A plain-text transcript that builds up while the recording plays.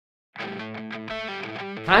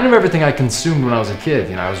Kind of everything I consumed when I was a kid.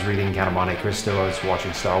 You know, I was reading Count of Monte Cristo, I was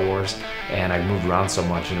watching Star Wars, and I moved around so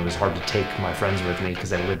much and it was hard to take my friends with me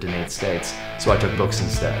because I lived in 8 states. So I took books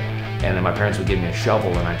instead. And then my parents would give me a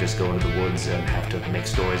shovel and I'd just go into the woods and have to make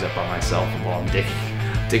stories up by myself while I'm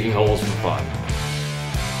digging holes for fun.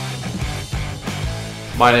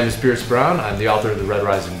 My name is Pierce Brown. I'm the author of the Red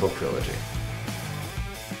Rising book trilogy.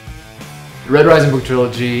 The Red Rising book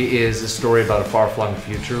trilogy is a story about a far-flung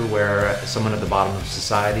future where someone at the bottom of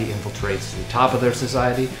society infiltrates the top of their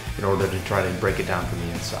society in order to try to break it down from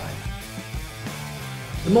the inside.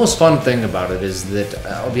 The most fun thing about it is that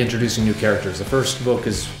I'll be introducing new characters. The first book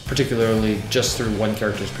is particularly just through one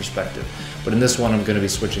character's perspective, but in this one I'm going to be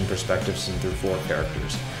switching perspectives and through 4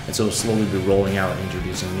 characters. And so we'll slowly be rolling out and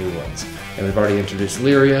introducing new ones. And we've already introduced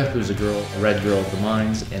Lyria, who's a girl, a red girl of the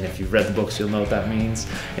mines, and if you've read the books you'll know what that means.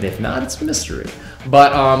 And if not, it's a mystery.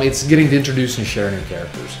 But it's getting to introduce and share new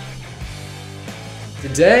characters.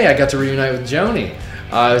 Today I got to reunite with Joni.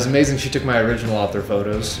 It was amazing. She took my original author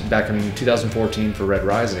photos back in 2014 for Red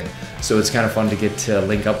Rising. So it's kind of fun to get to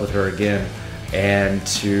link up with her again and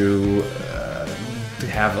to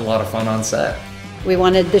have a lot of fun on set. We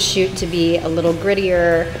wanted the shoot to be a little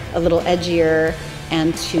grittier, a little edgier,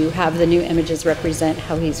 and to have the new images represent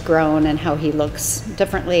how he's grown and how he looks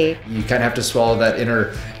differently. You kind of have to swallow that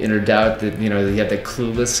inner doubt that, you know, you have that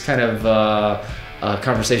clueless kind of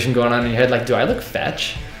conversation going on in your head, like, do I look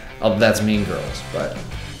fetch? Oh, that's Mean Girls, but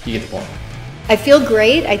you get the point. I feel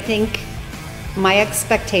great. I think my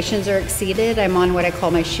expectations are exceeded. I'm on what I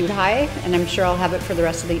call my shoot high, and I'm sure I'll have it for the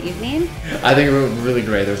rest of the evening. I think it went really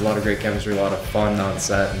great. There's a lot of great chemistry, a lot of fun on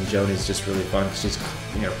set, and Joni's just really fun because she's,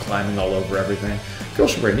 you know, climbing all over everything. Girl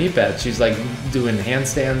should wear knee pads. She's like doing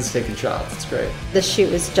handstands, taking shots. It's great. This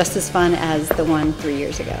shoot was just as fun as the one 3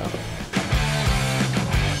 years ago.